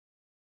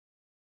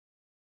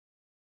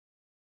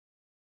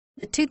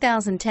The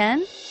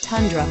 2010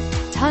 Tundra.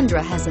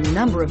 Tundra has a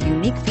number of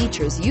unique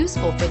features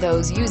useful for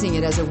those using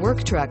it as a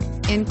work truck,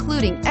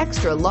 including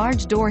extra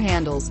large door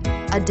handles,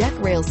 a deck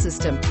rail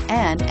system,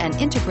 and an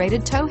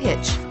integrated tow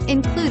hitch.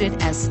 Included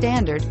as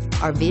standard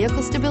are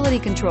vehicle stability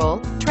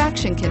control,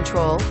 traction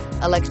control,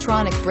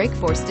 electronic brake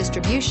force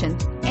distribution,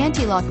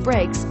 anti-lock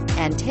brakes,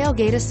 and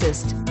tailgate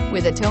assist.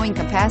 With a towing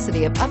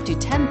capacity of up to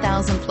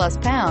 10,000 plus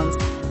pounds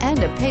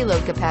and a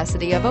payload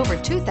capacity of over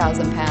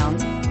 2,000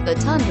 pounds, the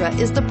Tundra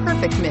is the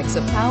perfect mix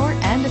of power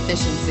and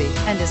efficiency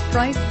and is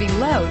priced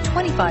below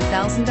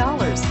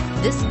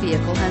 $25,000. This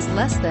vehicle has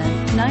less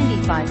than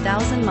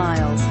 95,000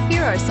 miles.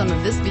 Here are some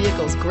of this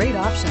vehicle's great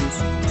options: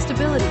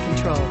 stability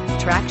control,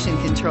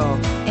 traction control,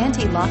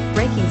 anti-lock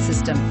braking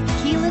system,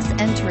 keyless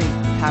entry,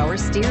 power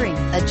steering,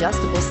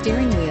 adjustable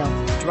steering wheel,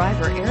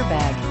 driver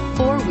airbag,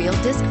 four-wheel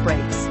disc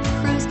brakes,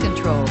 cruise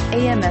control,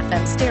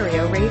 AM/FM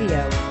stereo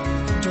radio.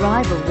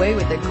 Drive away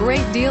with a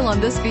great deal on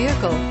this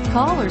vehicle.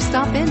 Call or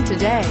stop in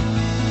today.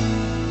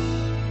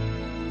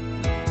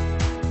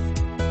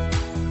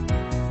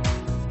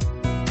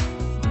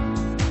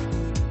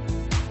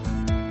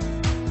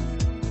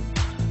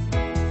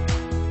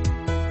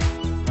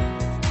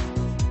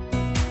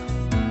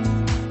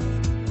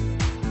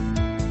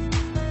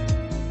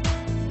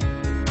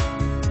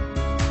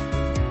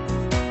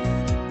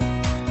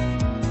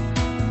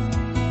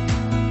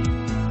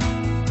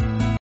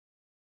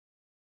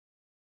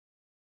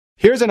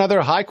 Here's another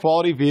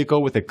high-quality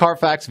vehicle with a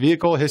Carfax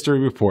Vehicle History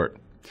Report.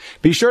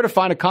 Be sure to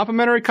find a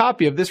complimentary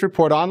copy of this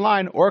report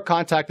online or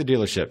contact the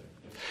dealership.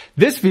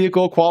 This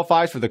vehicle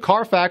qualifies for the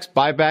Carfax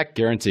Buyback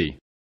Guarantee.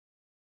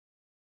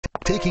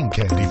 Taking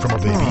candy from a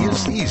baby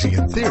is easy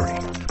in theory,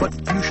 but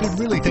you should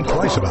really think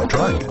twice about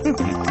trying it.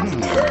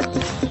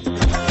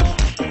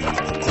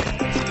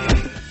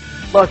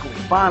 Luckily,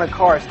 buying a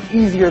car is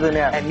easier than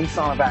ever at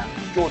Nissan of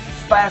Athens, Georgia's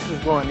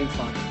fastest growing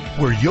Nissan,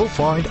 where you'll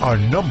find our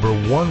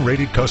 #1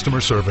 rated customer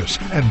service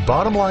and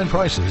bottom line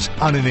prices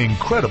on an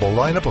incredible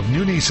lineup of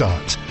new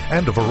Nissans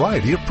and a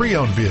variety of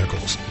pre-owned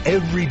vehicles.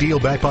 Every deal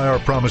backed by our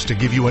promise to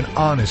give you an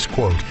honest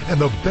quote and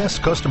the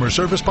best customer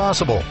service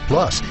possible.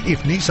 Plus,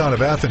 if Nissan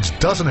of Athens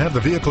doesn't have the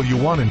vehicle you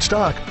want in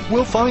stock,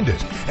 we'll find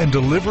it and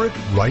deliver it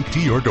right to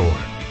your door.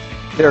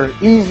 There are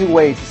easy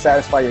ways to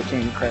satisfy your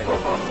king credit.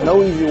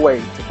 No easy way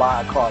to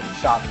buy a car than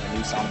shopping at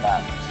Nissan of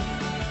Athens.